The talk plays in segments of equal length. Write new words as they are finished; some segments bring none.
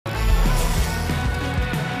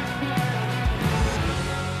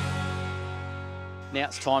Now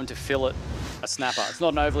it's time to fillet a snapper. It's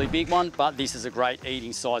not an overly big one, but this is a great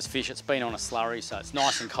eating size fish. It's been on a slurry, so it's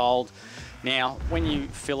nice and cold. Now, when you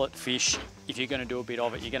fillet fish, if you're going to do a bit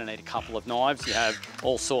of it, you're going to need a couple of knives. You have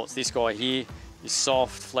all sorts. This guy here is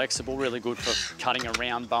soft, flexible, really good for cutting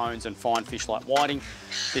around bones and fine fish like whiting.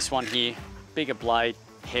 This one here, bigger blade,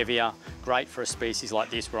 heavier, great for a species like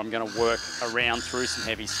this where I'm going to work around through some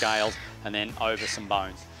heavy scales and then over some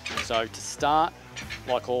bones. So to start,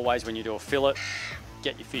 like always when you do a fillet,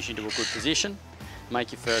 get your fish into a good position,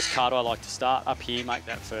 make your first cut. I like to start up here, make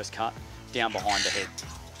that first cut down behind the head.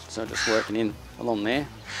 So just working in along there,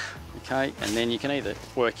 okay, and then you can either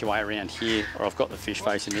work your way around here, or I've got the fish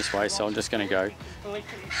facing this way, so I'm just going to go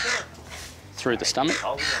through the stomach.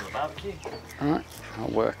 All right, I'll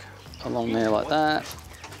work along there like that.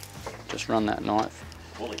 Just run that knife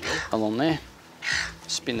along there,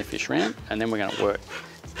 spin the fish around, and then we're going to work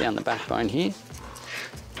down the backbone here,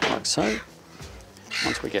 like so.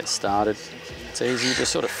 Once we get started, it's easy, you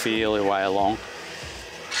just sort of feel your way along.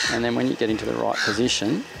 And then when you get into the right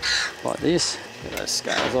position, like this, get those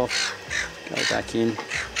scales off, go back in,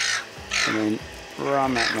 and then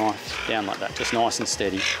run that knife down like that, just nice and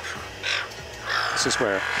steady. This is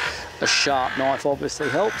where a sharp knife obviously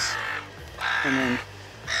helps. And then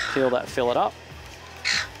peel that fillet up,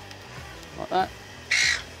 like that.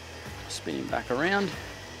 Spinning back around.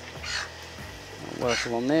 I'll work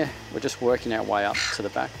along there. We're just working our way up to the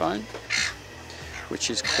backbone, which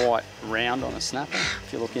is quite round on a snapper, if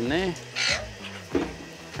you look in there.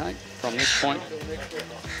 Okay, from this point,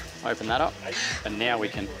 open that up, and now we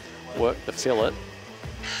can work the fillet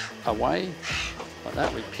away, like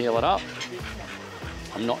that. We peel it up.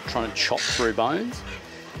 I'm not trying to chop through bones.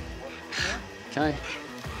 Okay,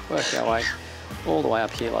 work our way all the way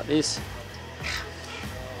up here like this.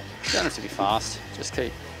 Don't have to be fast, just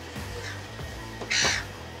keep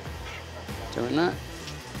doing that.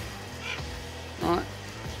 Right.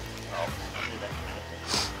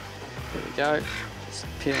 There we go. Just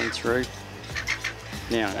peeling through.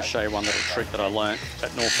 Now I'm going to show you one little trick that I learnt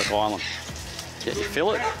at Norfolk Island. Get your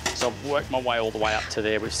fillet. So I've worked my way all the way up to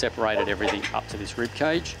there. We've separated everything up to this rib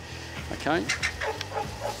cage. Okay.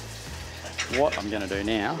 What I'm going to do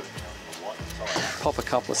now, pop a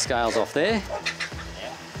couple of scales off there.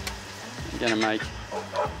 I'm going to make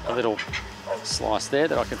a little slice there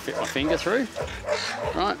that I can fit my finger through.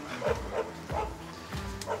 Right.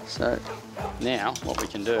 So now what we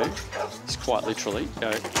can do is quite literally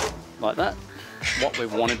go like that. What we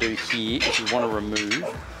want to do here is we want to remove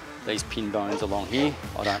these pin bones along here.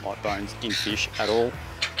 I don't like bones in fish at all.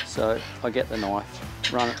 So I get the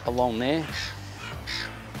knife, run it along there.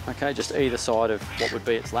 Okay, just either side of what would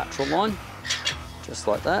be its lateral line, just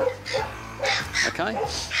like that. Okay,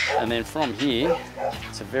 and then from here,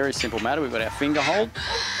 it's a very simple matter. We've got our finger hold,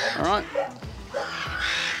 all right?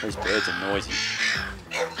 These birds are noisy.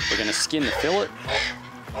 We're going to skin the fillet,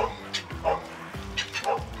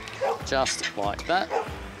 just like that.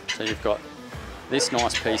 So you've got this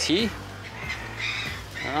nice piece here,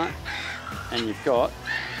 all right? And you've got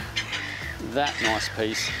that nice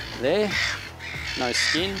piece there. No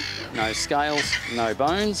skin, no scales, no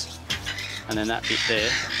bones. And then that bit there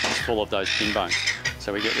is full of those pin bones.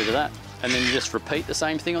 So we get rid of that. And then you just repeat the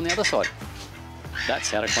same thing on the other side.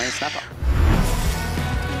 That's how to clean a snapper.